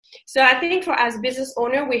So I think for as business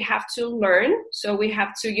owner, we have to learn. So we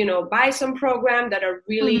have to, buy some program that are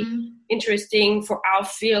really interesting for our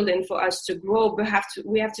field and for us to grow. But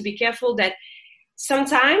we have to be careful that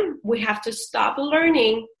sometimes we have to stop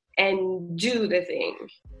learning and do the thing.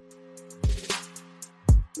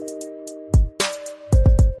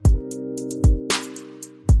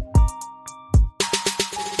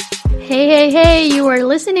 Hey, you are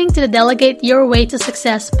listening to the Delegate Your Way to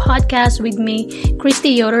Success podcast with me, Christy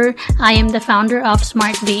Yoder. I am the founder of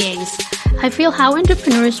Smart VAs. I feel how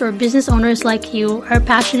entrepreneurs or business owners like you are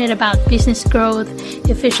passionate about business growth,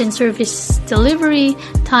 efficient service delivery,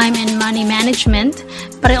 time and money management,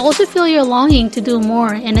 but I also feel your longing to do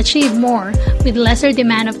more and achieve more with lesser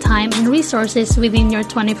demand of time and resources within your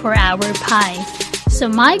 24-hour pie. So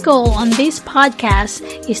my goal on this podcast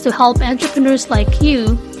is to help entrepreneurs like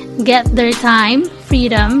you get their time,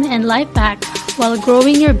 freedom, and life back while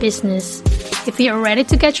growing your business. If you're ready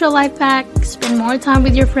to get your life back, spend more time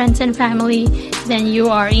with your friends and family, then you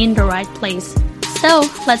are in the right place. So,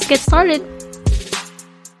 let's get started.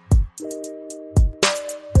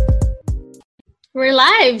 We're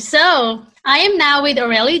live. So, I am now with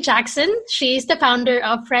Aurelie Jackson. She is the founder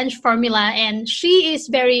of French Formula, and she is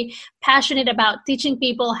very passionate about teaching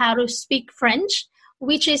people how to speak French,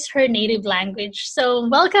 which is her native language. So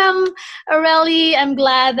welcome, Aurelie. I'm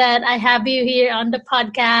glad that I have you here on the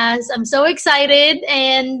podcast. I'm so excited.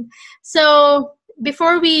 And so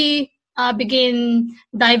before we begin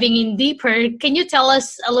diving in deeper, can you tell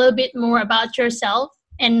us a little bit more about yourself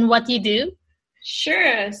and what you do?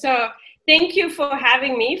 Sure. So thank you for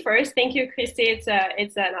having me first. Thank you, Christy. It's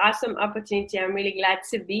an awesome opportunity. I'm really glad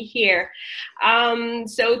to be here.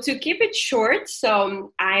 So to keep it short,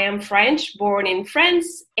 so I am French, born in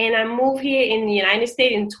France, and I moved here in the United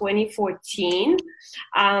States in 2014.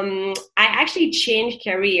 I actually changed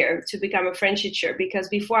career to become a French teacher because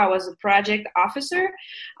before I was a project officer.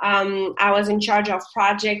 I was in charge of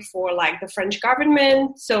project for like the French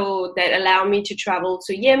government, so that allowed me to travel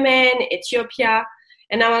to Yemen, Ethiopia,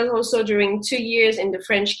 and I was also during 2 years in the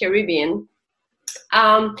French Caribbean.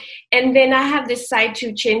 And then I have decided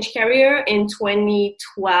to change career in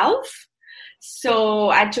 2012. So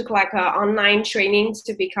I took like an online training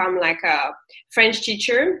to become like a French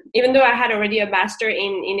teacher, even though I had already a master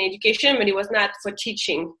in education, but it was not for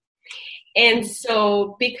teaching. And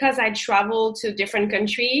so because I traveled to different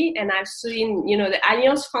countries and I've seen, the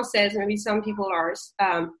Alliance Française, maybe some people are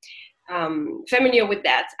familiar with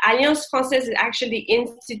that. Alliance Française is actually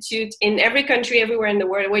institute in every country, everywhere in the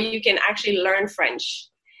world where you can actually learn French.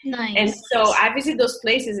 Nice. And so I visited those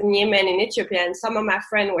places in Yemen, in Ethiopia, and some of my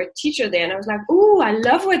friends were teachers there. And I was like, ooh, I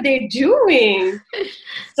love what they're doing.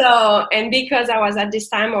 And because I was at this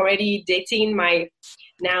time already dating my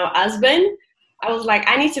now husband, I was like,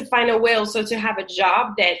 I need to find a way also to have a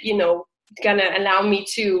job that, gonna allow me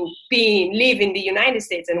to live in the United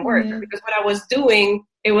States and work. Mm-hmm. Because what I was doing,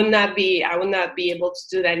 I would not be able to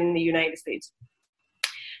do that in the United States.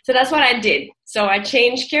 So that's what I did. So I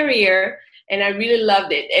changed career and I really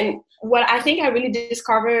loved it. And what I think I really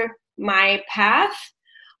discovered my path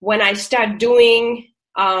when I start doing,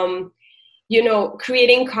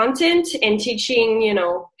 creating content and teaching,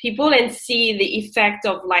 people and see the effect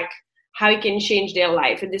of like how it can change their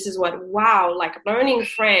life. And this is like learning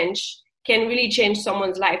French can really change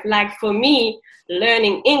someone's life. Like for me,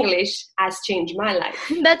 learning English has changed my life.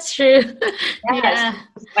 That's true. Yes. Yeah.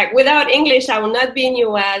 Like without English, I will not be in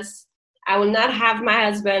US. I will not have my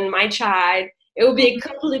husband, my child. It will be a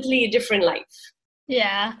completely different life.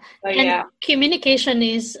 Yeah. So, and communication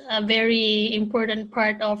is a very important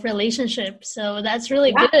part of relationships. So that's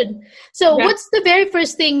really good. So what's the very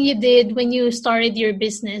first thing you did when you started your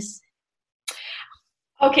business?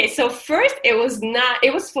 Okay, so first it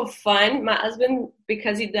was for fun. My husband,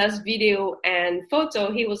 because he does video and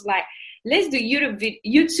photo, he was like, let's do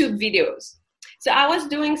YouTube videos. So I was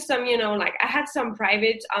doing some, I had some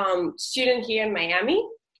private student here in Miami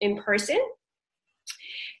in person.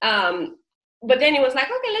 But then it was like,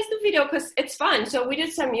 okay, let's do video because it's fun. So we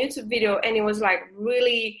did some YouTube video and it was like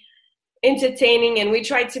really entertaining, and we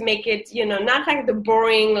tried to make it, not like the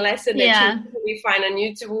boring lesson that we find on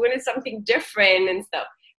YouTube. We wanted something different and stuff,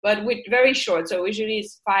 but with very short. So usually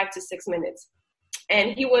it's 5 to 6 minutes.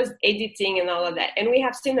 And he was editing and all of that. And we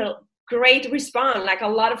have seen a great response, like a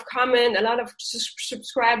lot of comment, a lot of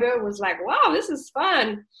subscriber was like, wow, this is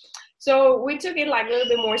fun. So we took it like a little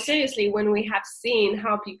bit more seriously when we have seen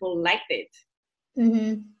how people liked it.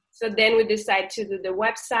 Mm-hmm. So then we decided to do the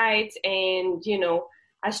website and,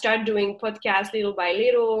 I started doing podcasts little by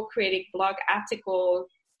little, creating blog articles.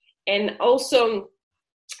 And also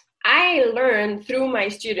I learned through my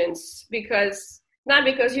students because not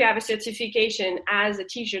because you have a certification as a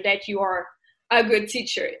teacher that you are a good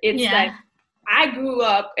teacher. It's that I grew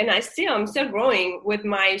up, and I'm still growing with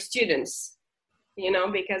my students,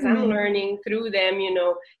 because I'm learning through them,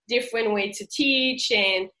 different way to teach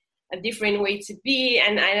and a different way to be.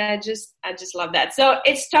 And I just love that. So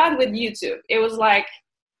it started with YouTube. It was like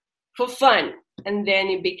for fun. And then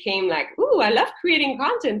it became like, ooh, I love creating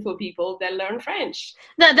content for people that learn French.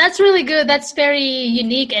 That's really good. That's very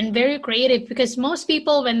unique and very creative, because most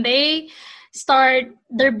people, when they start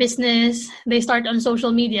their business, they start on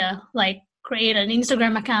social media, like create an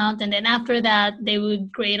Instagram account, and then after that, they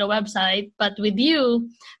would create a website. But with you,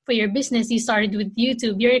 for your business, you started with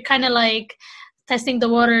YouTube. You're kind of like testing the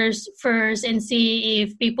waters first and see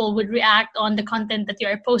if people would react on the content that you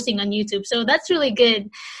are posting on YouTube. So that's really good.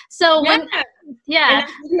 So And I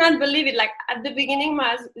did not believe it. Like at the beginning,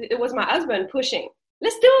 it was my husband pushing.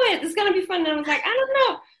 Let's do it. It's going to be fun. And I was like, I don't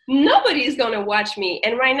know. Nobody's going to watch me.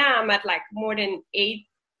 And right now I'm at like more than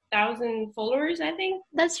 8,000 followers, I think.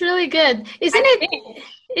 That's really good. Isn't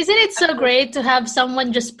it so great to have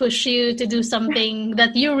someone just push you to do something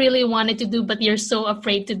that you really wanted to do, but you're so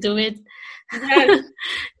afraid to do it? Yes.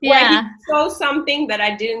 Well, he saw something that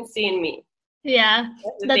I didn't see in me. Yeah,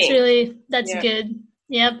 that's good.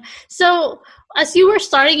 Yep. So as you were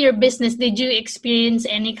starting your business, did you experience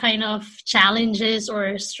any kind of challenges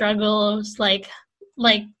or struggles, like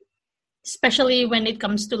especially when it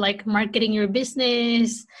comes to like marketing your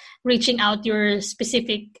business, reaching out your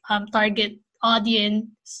specific target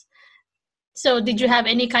audience? So did you have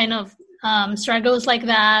any kind of struggles like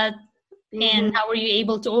that? And how were you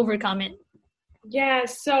able to overcome it? Yeah,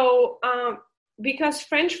 so because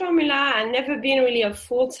French Formula had never been really a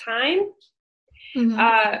full-time,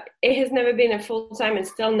 it has never been a full-time and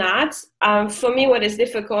still not. For me, what is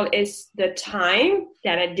difficult is the time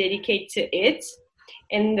that I dedicate to it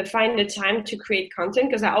and to find the time to create content,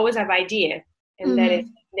 because I always have idea. And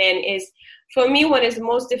for me, what is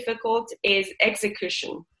most difficult is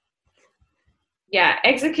execution. Yeah,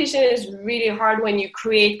 execution is really hard when you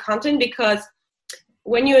create content, because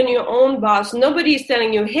when you're your own boss, nobody is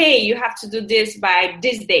telling you, hey, you have to do this by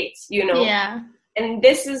this date, Yeah. And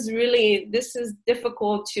this is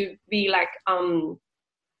difficult to be like, how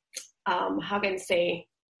can I say,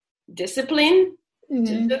 discipline to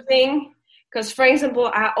do the thing. Because, for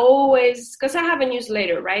example, because I have a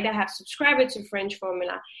newsletter, right? I have subscribers to French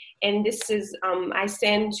Formula. And this is, I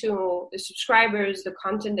send to the subscribers the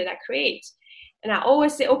content that I create. And I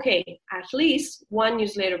always say, okay, at least one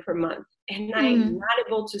newsletter per month. And I'm not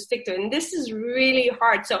able to stick to it. And this is really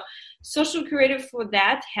hard. So Social Creative for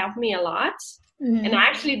that helped me a lot. And I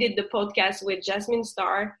actually did the podcast with Jasmine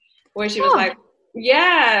Star, where she was like,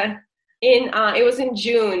 it was in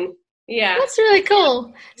June. Yeah. That's really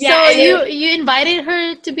cool. Yeah, so you invited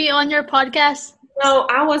her to be on your podcast? No,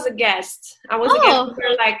 I was a guest. I was a guest for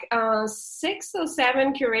like 6 or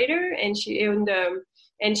 7 curator, and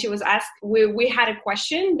she was asked. We had a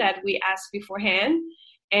question that we asked beforehand,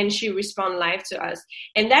 and she responded live to us,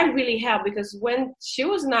 and that really helped, because when she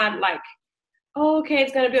was not like, oh, okay,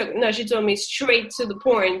 it's gonna be okay. No, she told me straight to the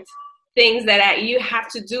point things that you have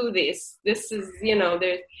to do this. This is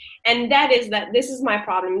and this is my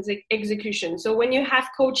problem, is execution. So when you have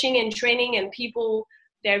coaching and training and people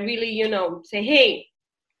that really say, hey,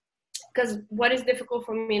 because what is difficult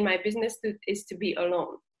for me in my business is to be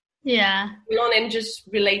alone. Yeah, alone and just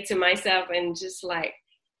relate to myself and just like,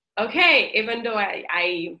 okay, even though I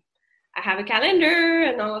have a calendar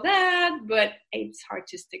and all of that, but it's hard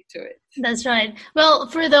to stick to it. That's right. Well,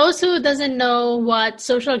 for those who doesn't know what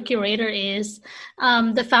Social Curator is,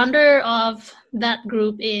 the founder of that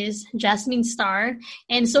group is Jasmine Star,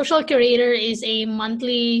 and Social Curator is a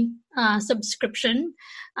monthly subscription,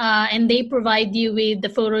 and they provide you with the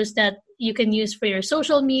photos that you can use for your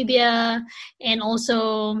social media, and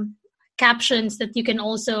also captions that you can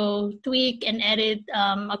also tweak and edit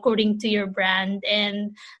according to your brand.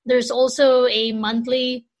 And there's also a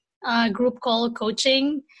monthly group call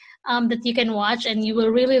coaching that you can watch, and you will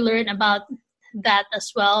really learn about that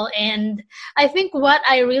as well. And I think what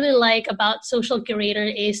I really like about Social Curator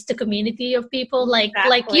is the community of people like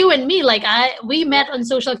you and me. Like we met on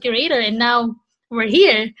Social Curator, and now we're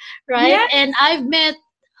here, right? Yeah. And I've met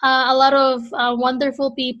a lot of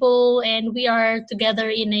wonderful people, and we are together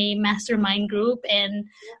in a mastermind group, and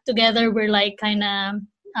together we're like kind of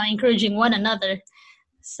encouraging one another.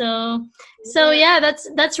 So yeah,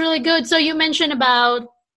 that's really good. So you mentioned about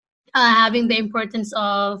having the importance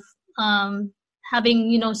of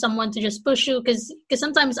having someone to just push you, because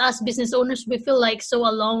sometimes us business owners, we feel like so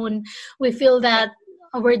alone. We feel that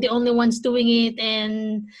we're the only ones doing it,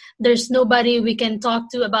 and there's nobody we can talk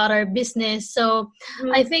to about our business. So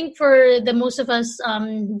I think for the most of us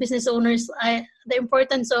business owners, the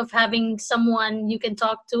importance of having someone you can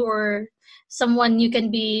talk to or someone you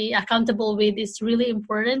can be accountable with is really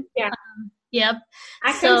important. Yeah. Yep.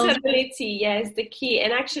 Accountability, yes, the key.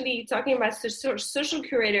 And actually, talking about social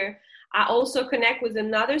curator, I also connect with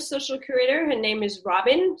another social curator. Her name is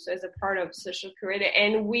Robin, so as a part of social curator,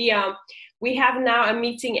 and we have now a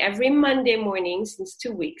meeting every Monday morning since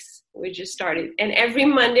 2 weeks. We just started, and every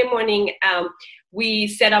Monday morning we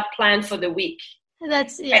set up plan for the week.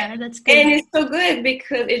 That's good. And it's so good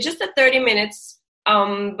because it's just a 30 minutes.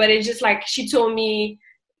 But it's just like she told me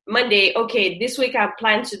Monday, okay, this week I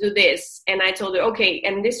plan to do this. And I told her, okay,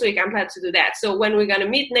 and this week I plan to do that. So when we're going to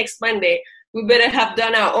meet next Monday, we better have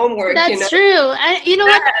done our homework. That's true. And you know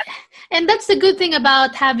what? And that's the good thing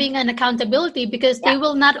about having an accountability, because they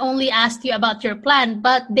will not only ask you about your plan,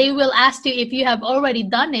 but they will ask you if you have already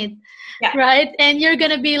done it. Yeah. Right? And you're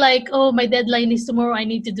going to be like, oh, my deadline is tomorrow. I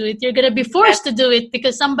need to do it. You're going to be forced to do it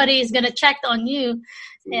because somebody is going to check on you.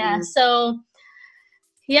 Mm-hmm. Yeah. So,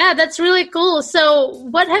 yeah, that's really cool. So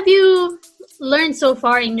what have you learned so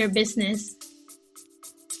far in your business?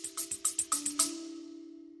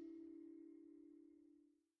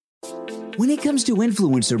 When it comes to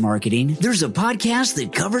influencer marketing, there's a podcast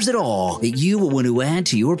that covers it all that you will want to add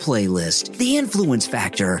to your playlist. The Influence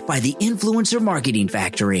Factor by the Influencer Marketing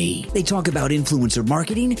Factory. They talk about influencer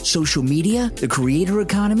marketing, social media, the creator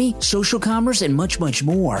economy, social commerce, and much, much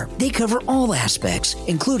more. They cover all aspects,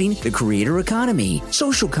 including the creator economy,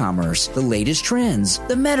 social commerce, the latest trends,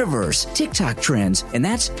 the metaverse, TikTok trends, and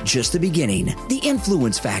that's just the beginning. The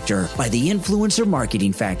Influence Factor by the Influencer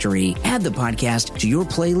Marketing Factory. Add the podcast to your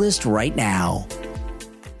playlist right now.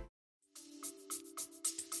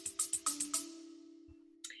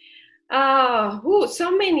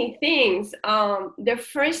 So many things. The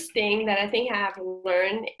first thing that I think I have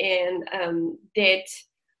learned and that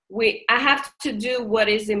I have to do what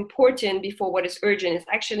is important before what is urgent. It's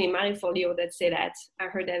actually Marie Forleo that said that. I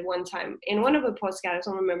heard that one time in one of the podcasts, I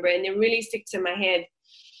don't remember, and it really sticks in my head.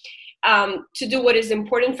 To do what is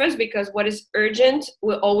important first, because what is urgent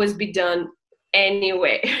will always be done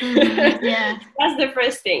anyway. Mm-hmm. Yeah. That's the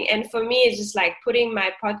first thing. And for me, it's just like putting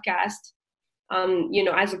my podcast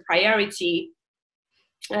as a priority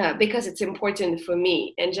because it's important for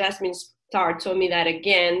me. And Jasmine Starr told me that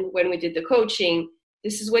again when we did the coaching.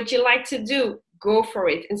 This is what you like to do, go for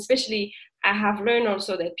it. And especially I have learned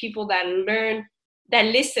also that people that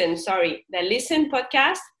listen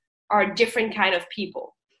podcasts are different kind of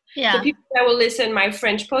people. Yeah. So people that will listen my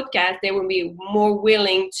French podcast, they will be more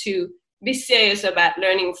willing to be serious about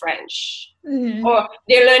learning French. Mm-hmm. Or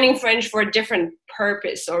they're learning French for a different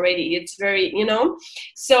purpose already. It's very,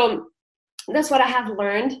 so that's what I have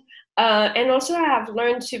learned. And also I have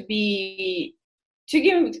learned to give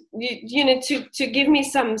me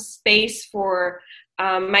some space for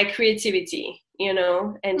my creativity,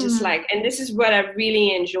 and just and this is what I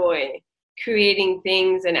really enjoy, creating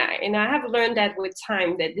things. And I have learned that with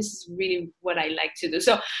time that this is really what I like to do.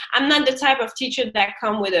 So I'm not the type of teacher that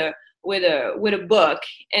come with a book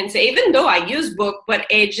and say, even though I use book, but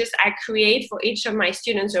I create for each of my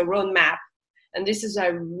students a roadmap, and this is I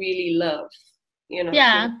really love,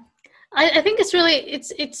 Yeah, I think it's really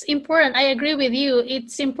it's important. I agree with you.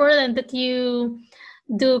 It's important that you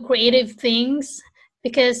do creative things,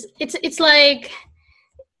 because it's like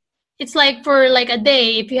for like a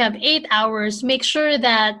day, if you have 8 hours, make sure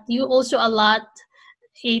that you also allot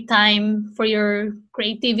a time for your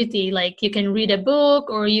creativity. Like you can read a book,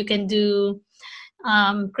 or you can do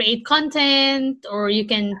create content, or you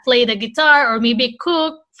can play the guitar, or maybe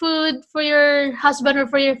cook food for your husband or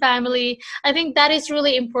for your family. I think that is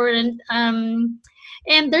really important. And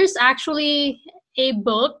there's actually a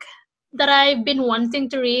book that I've been wanting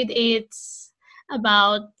to read. It's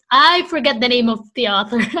about, I forget the name of the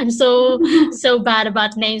author. I'm so bad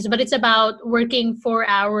about names, but it's about working 4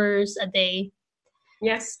 hours a day.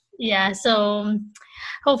 Yes. Yeah. So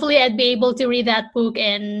hopefully I'd be able to read that book,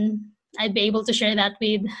 and I'd be able to share that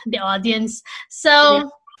with the audience. So,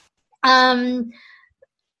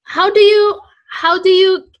 how do you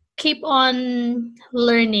keep on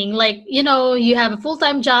learning? Like, you have a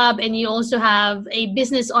full-time job and you also have a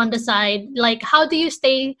business on the side. Like, how do you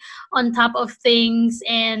stay on top of things,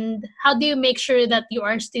 and how do you make sure that you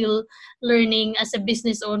are still learning as a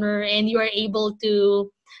business owner and you are able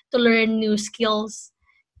to learn new skills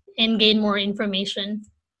and gain more information?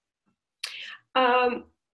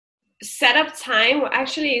 Set up time.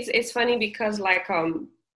 Actually, it's funny because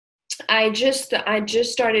I just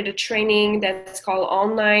started a training that's called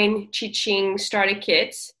Online Teaching Starter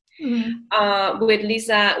Kits with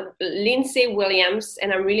Lindsay Williams,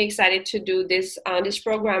 and I'm really excited to do this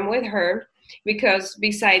program with her because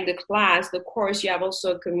beside the course, you have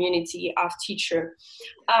also a community of teacher,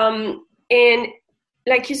 and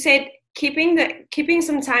like you said, keeping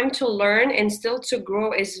some time to learn and still to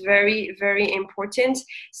grow is very, very important,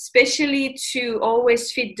 especially to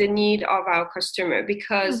always fit the need of our customer.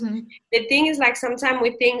 Because the thing is, like, sometimes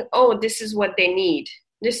we think, oh, this is what they need.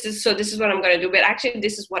 This is what I'm going to do. But actually,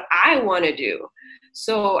 this is what I want to do.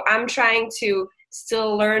 So I'm trying to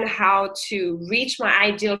still learn how to reach my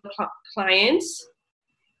ideal clients.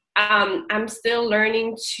 I'm still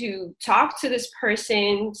learning to talk to this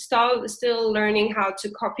person, still learning how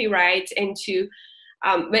to copyright and to,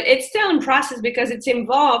 but it's still in process because it's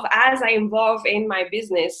involved as I involve in my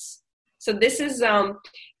business. So this is, and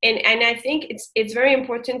I think it's very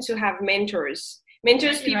important to have mentors.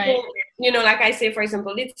 People, right. Like I say, for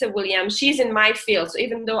example, Lisa Williams, she's in my field. So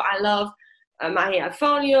even though I love Maria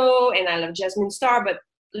Folio and I love Jasmine Star, but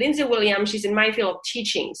Lindsay Williams, she's in my field of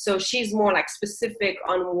teaching. So she's more like specific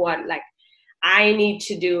on what like I need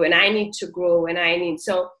to do and I need to grow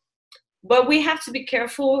but we have to be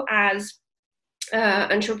careful as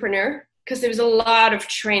entrepreneur because there's a lot of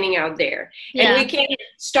training out there. Yeah. And we can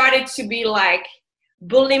start it to be like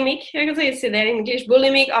bulimic, I can say that in English,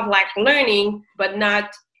 bulimic of like learning, but not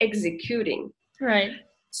executing. Right.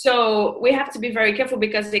 So we have to be very careful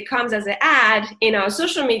because it comes as an ad in our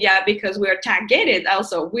social media because we are targeted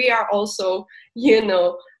also. We are also,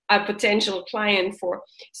 a potential client for.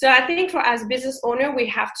 So I think for as business owner, we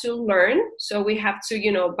have to learn. So we have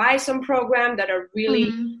to, buy some programs that are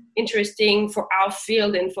really interesting for our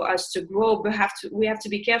field and for us to grow. But we have to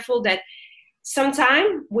be careful that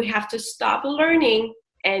sometimes we have to stop learning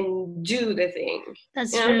and do the thing.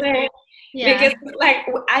 That's true. Yeah. Because like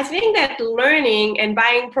I think that learning and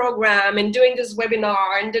buying program and doing this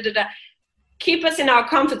webinar and keep us in our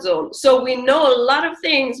comfort zone. So we know a lot of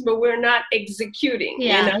things, but we're not executing.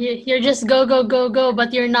 Yeah, you're just go,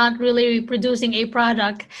 but you're not really producing a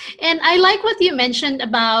product. And I like what you mentioned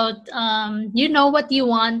about you know what you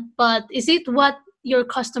want, but is it what your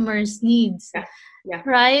customers needs? Yeah.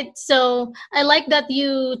 Right. So I like that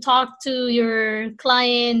you talk to your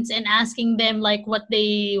clients and asking them like what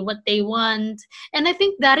they want. And I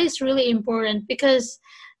think that is really important because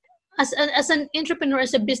as an entrepreneur,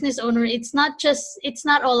 as a business owner, it's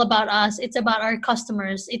not all about us. It's about our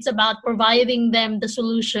customers. It's about providing them the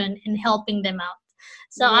solution and helping them out.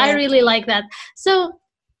 So yeah. I really like that. So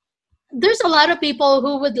there's a lot of people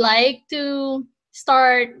who would like to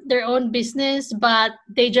start their own business, but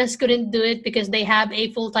they just couldn't do it because they have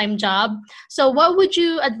a full-time job. So what would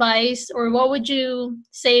you advise or what would you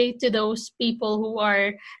say to those people who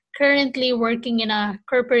are currently working in a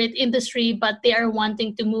corporate industry, but they are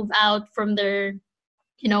wanting to move out from their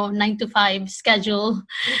 9-to-5 schedule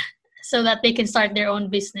so that they can start their own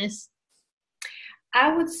business?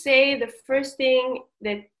 I would say the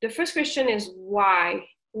first question is why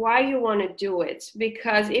you want to do it.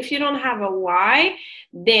 Because if you don't have a why,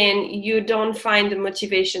 then you don't find the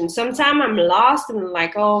motivation. Sometimes I'm lost and I'm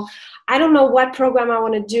like, oh, I don't know what program I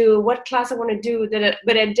want to do, what class I want to do.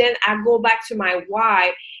 But then I go back to my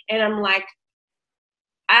why and I'm like,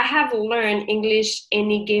 I have learned English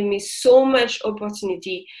and it gave me so much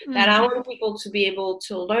opportunity that I want people to be able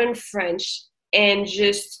to learn French and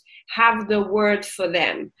just have the word for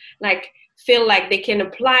them. Like, feel like they can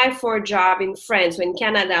apply for a job in France or in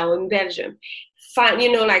Canada or in Belgium.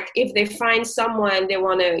 Like if they find someone they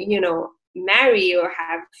want to, marry or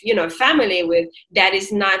have, family with, that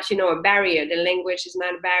is not, a barrier. The language is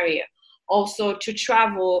not a barrier. Also to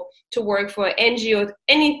travel, to work for NGO,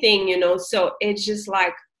 anything, So it's just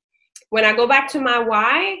like, when I go back to my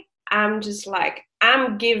why, I'm just like,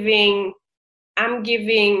 I'm giving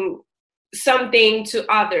something to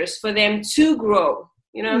others for them to grow.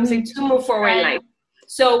 You know what I'm saying? To move forward in life.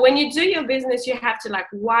 So when you do your business, you have to like,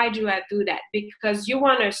 why do I do that? Because you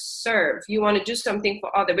want to serve. You want to do something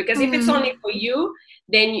for others. Because if it's only for you,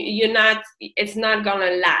 then it's not going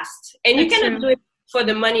to last. And you cannot do it for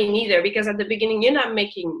the money neither, because at the beginning, you're not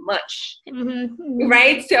making much.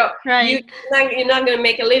 Right? So you're not going to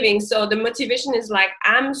make a living. So the motivation is like,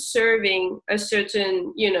 I'm serving a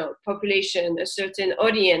certain, population, a certain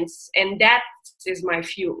audience. And that is my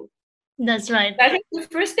fuel. That's right. I think the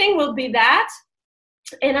first thing will be that.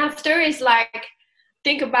 And after is like,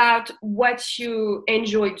 think about what you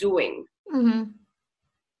enjoy doing.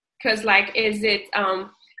 Because like, is it,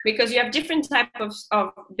 because you have different type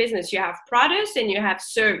of business. You have products and you have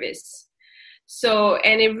service. So,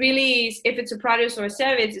 and it really is, if it's a product or a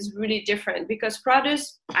service, it's really different, because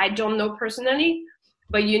products, I don't know personally,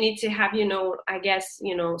 but you need to have, I guess,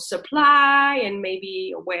 supply and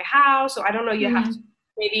maybe a warehouse. So I don't know, you have to,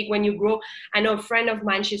 maybe when you grow, I know a friend of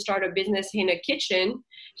mine, she started a business in a kitchen.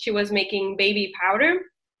 She was making baby powder.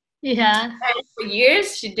 Yeah. And for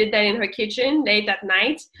years, she did that in her kitchen late at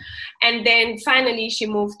night. And then finally, she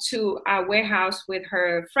moved to a warehouse with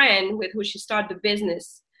her friend with who she started the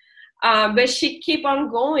business. But she keep on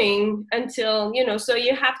going until, so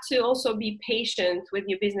you have to also be patient with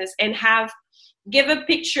your business and give a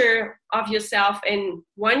picture of yourself in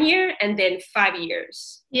 1 year and then 5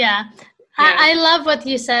 years. Yeah. I love what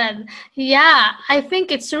you said. Yeah, I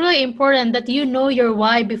think it's really important that you know your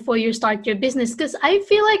why before you start your business, because I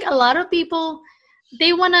feel like a lot of people,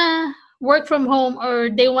 they want to work from home, or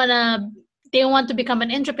they want to become an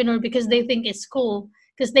entrepreneur because they think it's cool,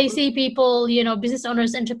 because they see people, business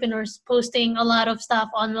owners, entrepreneurs posting a lot of stuff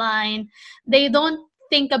online. They don't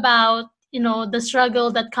think about, the struggle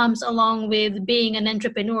that comes along with being an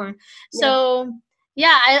entrepreneur. So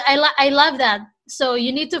yeah, I love that. So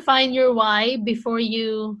you need to find your why before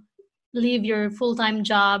you leave your full-time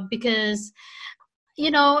job, because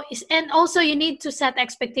and also you need to set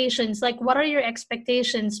expectations. Like, what are your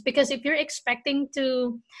expectations? Because if you're expecting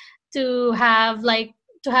to have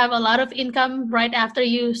a lot of income right after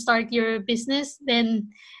you start your business, then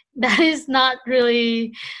that is not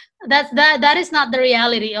really that is not the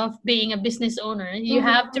reality of being a business owner. You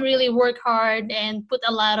have to really work hard and put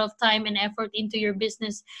a lot of time and effort into your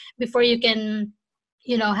business before you can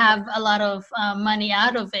have a lot of money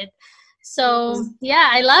out of it. So yeah,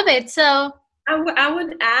 I love it. So I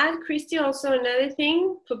would add, Christy, also another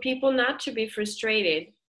thing for people not to be frustrated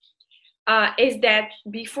is that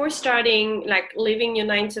before starting, like leaving your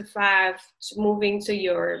 9 to 5, moving to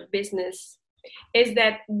your business, is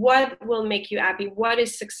that what will make you happy? What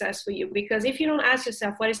is success for you? Because if you don't ask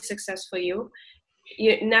yourself what is success for you,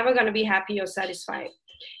 you're never going to be happy or satisfied.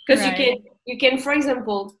 Because you can, for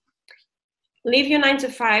example, leave your 9 to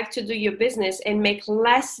 5 to do your business and make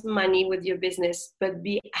less money with your business, but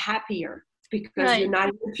be happier because you're not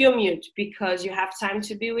in the commute, because you have time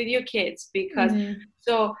to be with your kids, because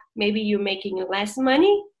so maybe you're making less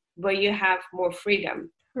money, but you have more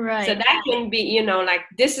freedom. Right. So that can be, like,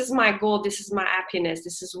 this is my goal, this is my happiness,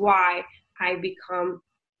 this is why I become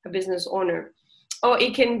a business owner. Or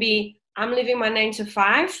it can be, I'm leaving my 9 to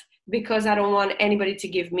 5 because I don't want anybody to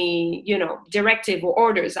give me, directive or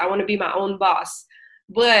orders. I want to be my own boss.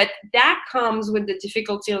 But that comes with the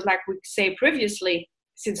difficulties, like we said previously,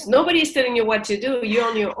 since nobody is telling you what to do, you're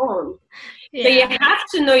on your own. Yeah. So you have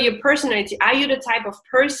to know your personality. Are you the type of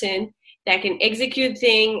person that can execute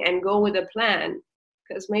things and go with a plan?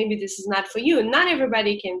 Because maybe this is not for you. Not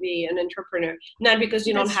everybody can be an entrepreneur. Not because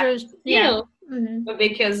you don't have skill, but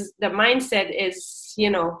because the mindset is,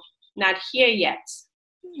 not here yet.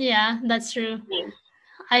 Yeah, that's true.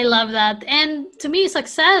 I love that. And to me,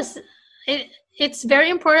 success, it's very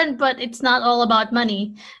important, but it's not all about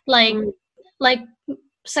money. Like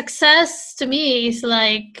success to me is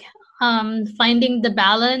like finding the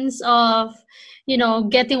balance of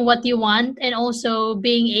getting what you want, and also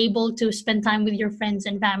being able to spend time with your friends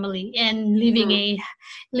and family, and living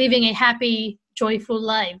a happy, joyful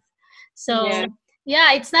life. So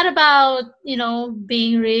yeah, it's not about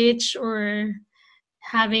being rich or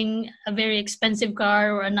having a very expensive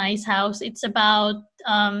car or a nice house. It's about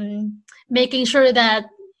making sure that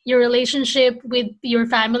your relationship with your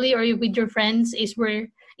family or with your friends is where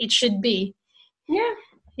it should be.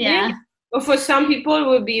 Yeah. But for some people, it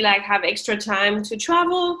would be like have extra time to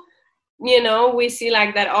travel. We see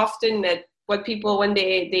like that often, that what people, when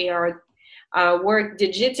they are work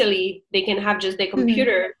digitally, they can have just their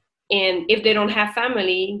computer. And if they don't have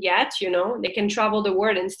family yet, they can travel the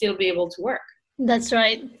world and still be able to work. That's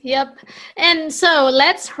right. Yep. And so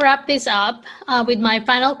let's wrap this up with my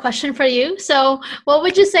final question for you. So what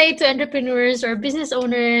would you say to entrepreneurs or business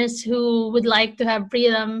owners who would like to have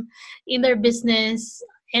freedom in their business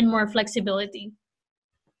and more flexibility?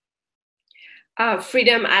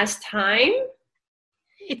 Freedom as time?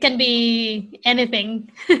 It can be anything.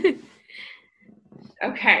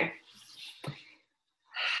 Okay.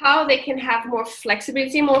 How they can have more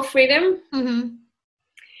flexibility, more freedom?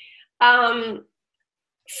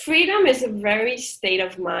 Freedom is a very state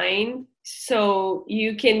of mind. So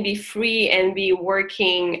you can be free and be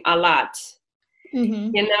working a lot. So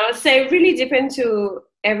it really depends to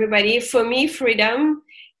everybody. For me, freedom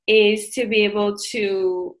is to be able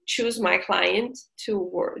to choose my client,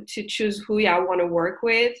 to choose who I want to work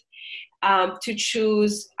with, to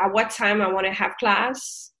choose at what time I want to have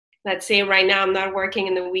class. Let's say right now I'm not working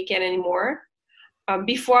in the weekend anymore.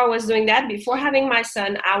 before I was doing that, before having my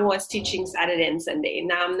son, I was teaching Saturday and Sunday.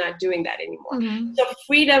 Now I'm not doing that anymore. Mm-hmm. So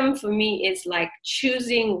freedom for me is like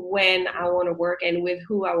choosing when I want to work and with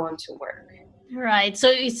who I want to work. Right. So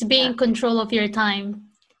it's being control of your time.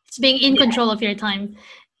 It's being in control of your time.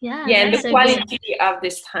 Yeah. And the So quality of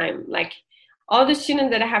this time. Like all the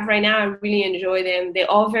students that I have right now, I really enjoy them. They're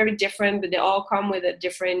all very different, but they all come with a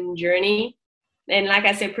different journey. And like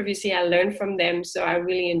I said previously, I learned from them. So I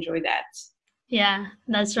really enjoy that. Yeah,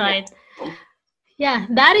 that's right. Yeah,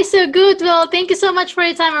 that is so good. Well, thank you so much for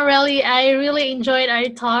your time, Aurelie. I really enjoyed our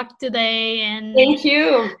talk today. And thank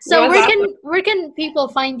you. So where can people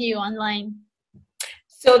find you online?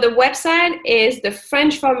 So the website is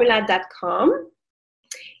thefrenchformula.com.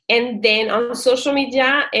 And then on social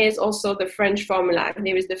media is also the French Formula.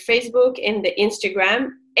 There is the Facebook and the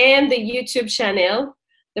Instagram and the YouTube channel,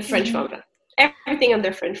 the French Formula. Everything on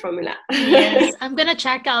the French Formula. Yes, I'm going to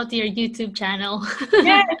check out your YouTube channel.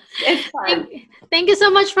 Yes, it's fun. Thank you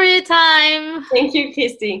so much for your time. Thank you,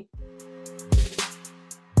 Christy.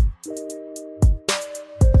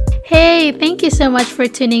 Hey, thank you so much for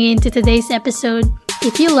tuning in to today's episode.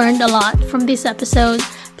 If you learned a lot from this episode,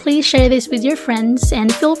 please share this with your friends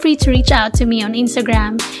and feel free to reach out to me on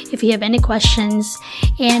Instagram if you have any questions.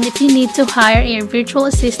 And if you need to hire a virtual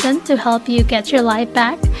assistant to help you get your life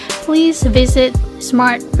back, please visit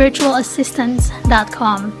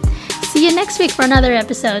smartvirtualassistants.com. See you next week for another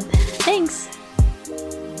episode. Thanks!